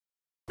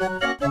I've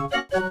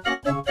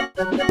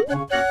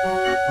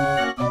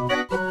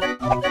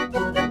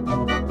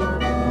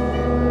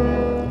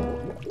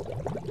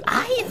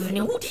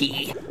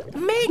newty.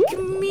 Make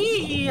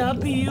me a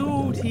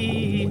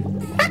beauty.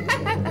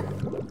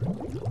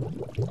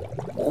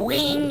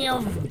 Wing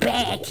of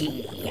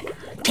Becky,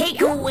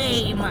 take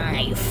away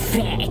my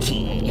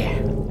fatty.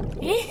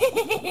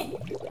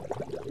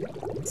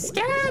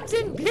 Scabs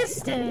and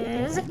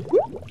blisters,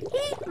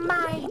 eat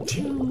my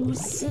two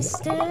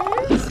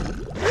sisters.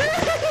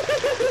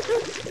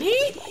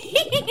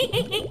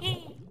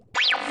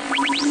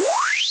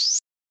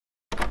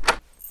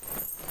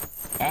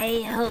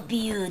 I hope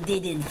you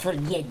didn't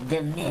forget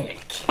the milk.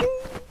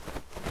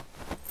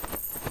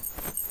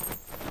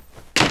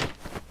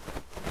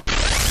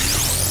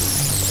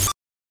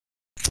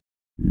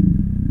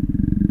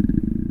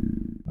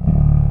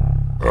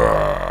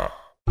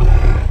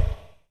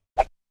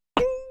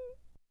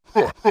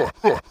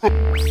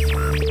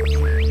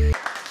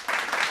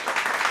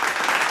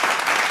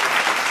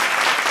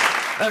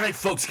 Alright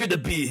folks, good to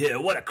be here.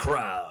 What a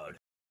crowd.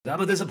 How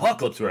about this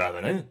apocalypse we're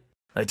having, eh?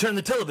 I turned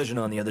the television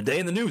on the other day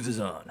and the news is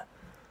on.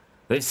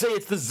 They say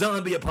it's the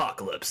zombie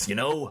apocalypse, you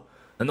know?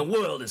 And the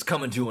world is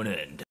coming to an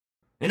end.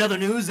 In other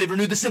news, they've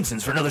renewed The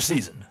Simpsons for another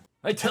season.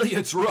 I tell you,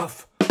 it's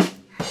rough.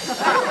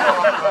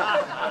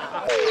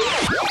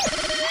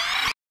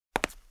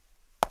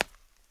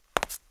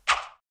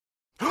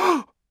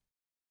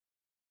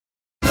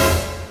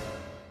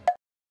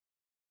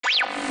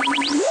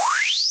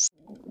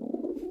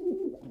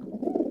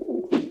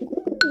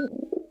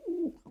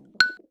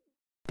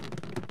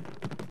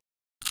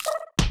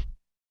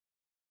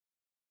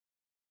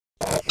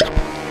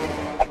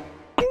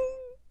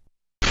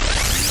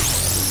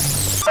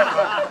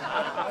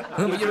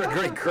 Oh, but you're a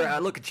great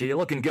crowd. Look at you. You're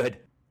looking good.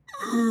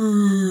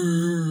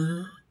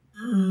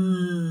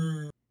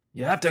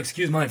 You have to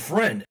excuse my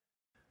friend.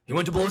 He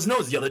went to blow his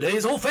nose the other day.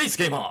 His whole face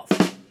came off.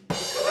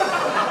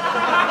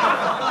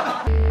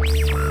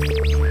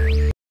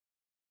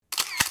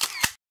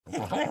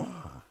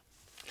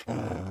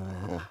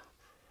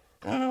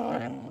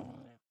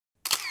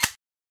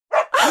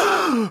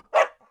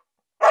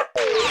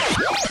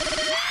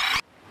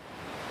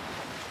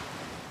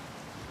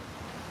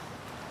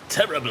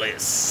 Terribly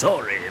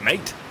sorry,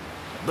 mate,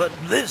 but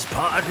this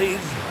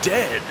party's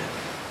dead.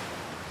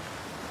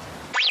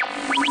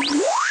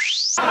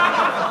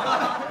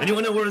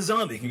 Anyone know where a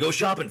zombie can go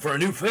shopping for a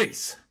new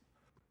face?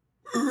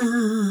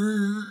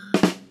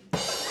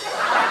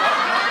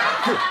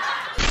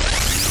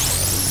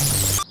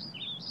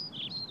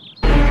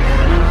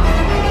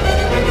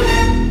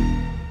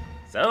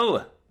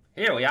 So,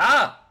 here we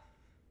are.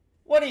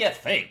 What do you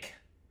think?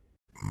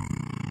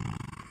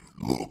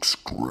 Looks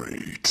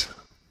great.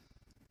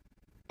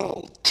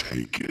 I'll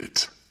take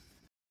it.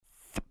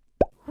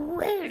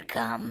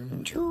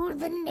 Welcome to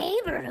the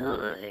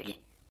neighborhood.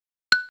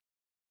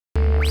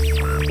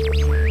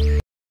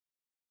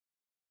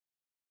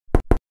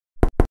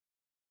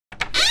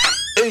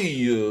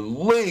 Hey,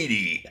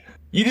 lady,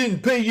 you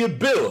didn't pay your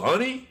bill,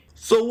 honey,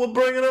 so we're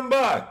bringing him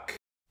back.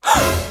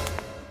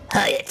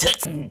 Hiya,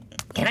 Toots.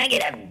 Can I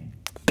get a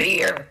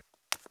beer?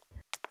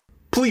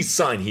 Please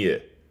sign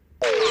here.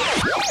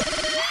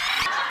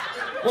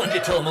 Why don't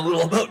you tell him a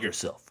little about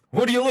yourself?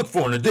 What do you look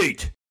for in a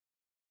date?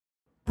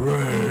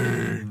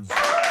 Brains.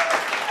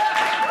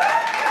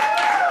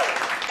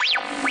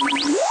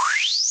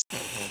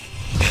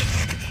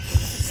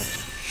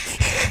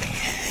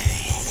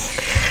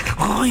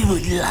 I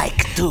would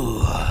like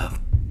to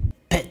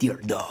pet your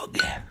dog.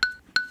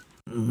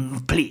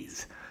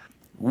 Please.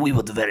 We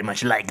would very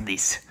much like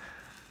this.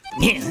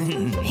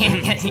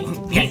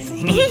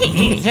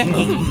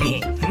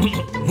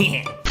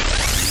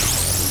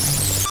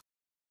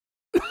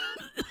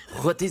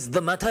 What is the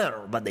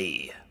matter,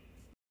 buddy?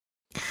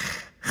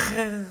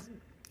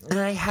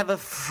 I have a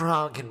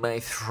frog in my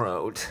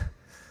throat.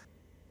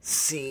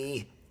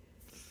 See?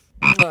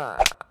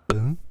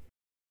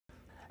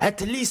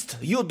 At least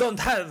you don't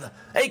have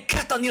a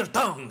cat on your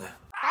tongue.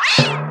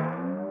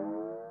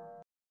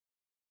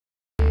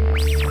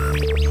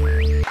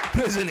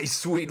 Isn't he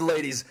sweet,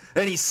 ladies?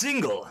 And he's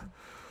single.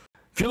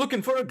 If you're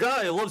looking for a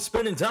guy who loves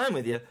spending time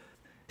with you,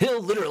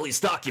 he'll literally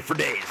stalk you for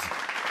days.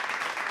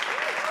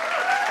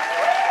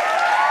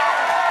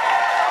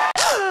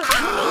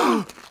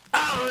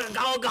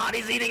 Oh God,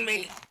 he's eating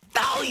me.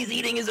 Oh, he's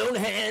eating his own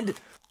hand.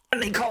 And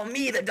they call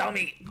me the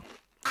dummy.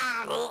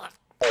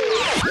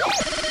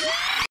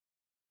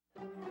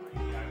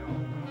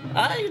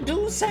 I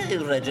do say,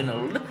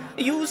 Reginald,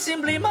 you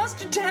simply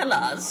must tell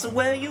us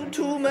where you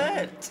two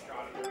met.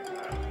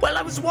 Well,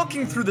 I was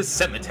walking through the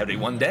cemetery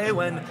one day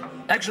when...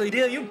 Actually,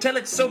 dear, you tell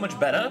it so much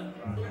better.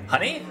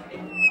 Honey?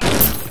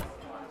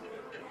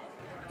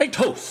 A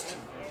toast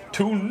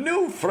to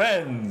new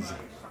friends.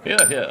 Here,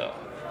 here.